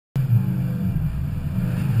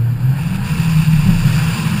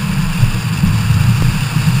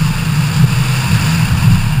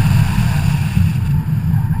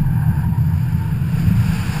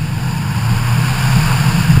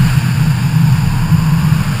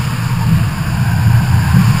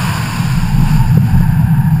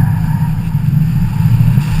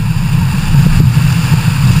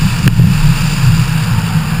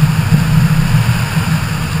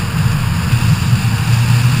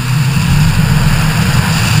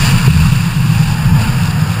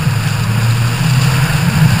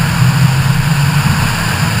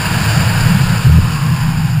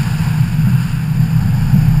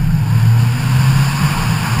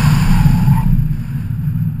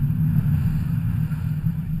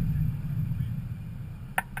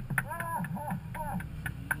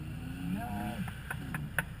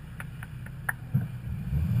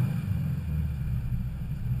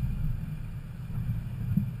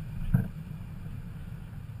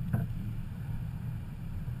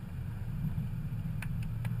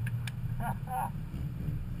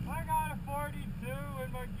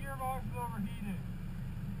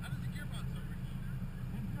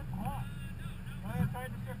It's just hot. When I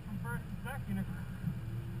tried to shift from first to second, it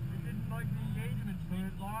didn't like the engagement, so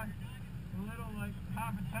it lost a little, like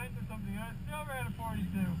half a tenth or something, and I still ran a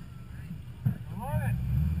 42. I love it.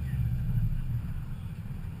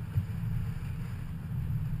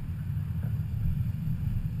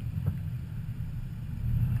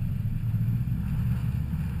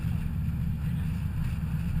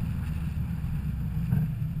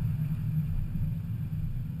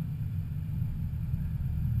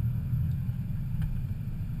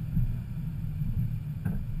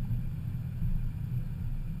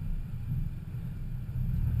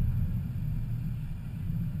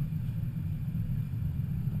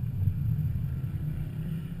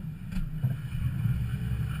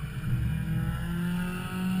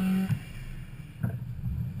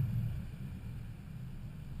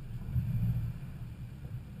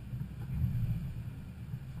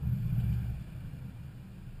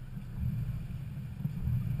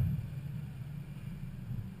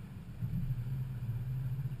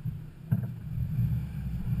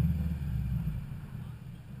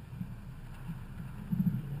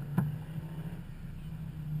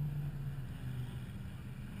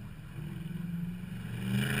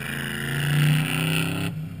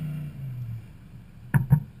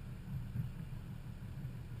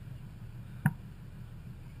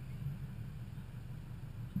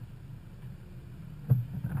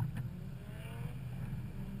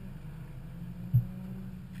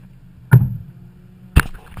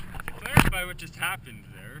 By what just happened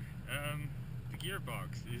there, the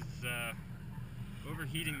gearbox is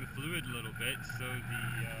overheating the fluid a little bit, so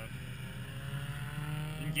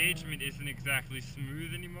the engagement isn't exactly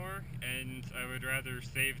smooth anymore, and I would rather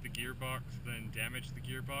save the gearbox than damage the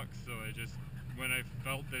gearbox, so when I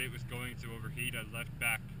felt that it was going to overheat, I left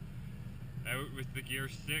back out with the gear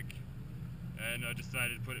stick, and I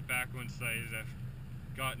decided to put it back once I've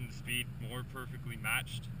gotten the speed more perfectly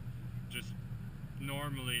matched.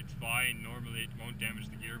 Normally it's fine, normally it won't damage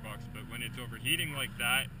the gearbox, but when it's overheating like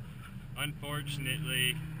that,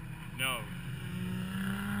 unfortunately, no.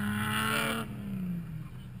 So,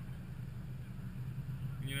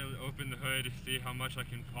 I'm gonna open the hood, see how much I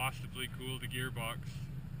can possibly cool the gearbox,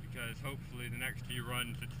 because hopefully the next few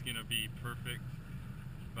runs it's gonna be perfect.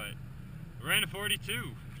 But I ran a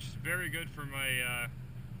 42, which is very good for my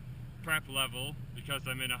prep level, because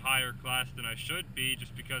I'm in a higher class than I should be,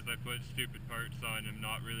 just because I put stupid parts on. I'm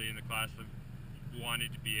not really in the class I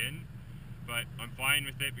wanted to be in, but I'm fine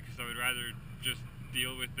with it because I would rather just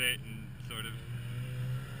deal with it and sort of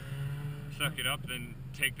suck it up than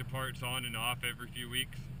take the parts on and off every few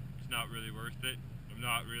weeks. It's not really worth it. I'm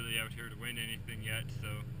not really out here to win anything yet,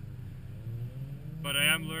 so. But I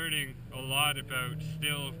am learning a lot about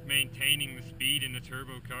still maintaining the speed in a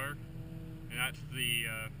turbo car, and that's the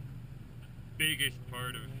biggest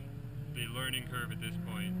part of the learning curve at this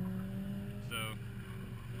point. So,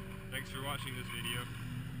 thanks for watching this video.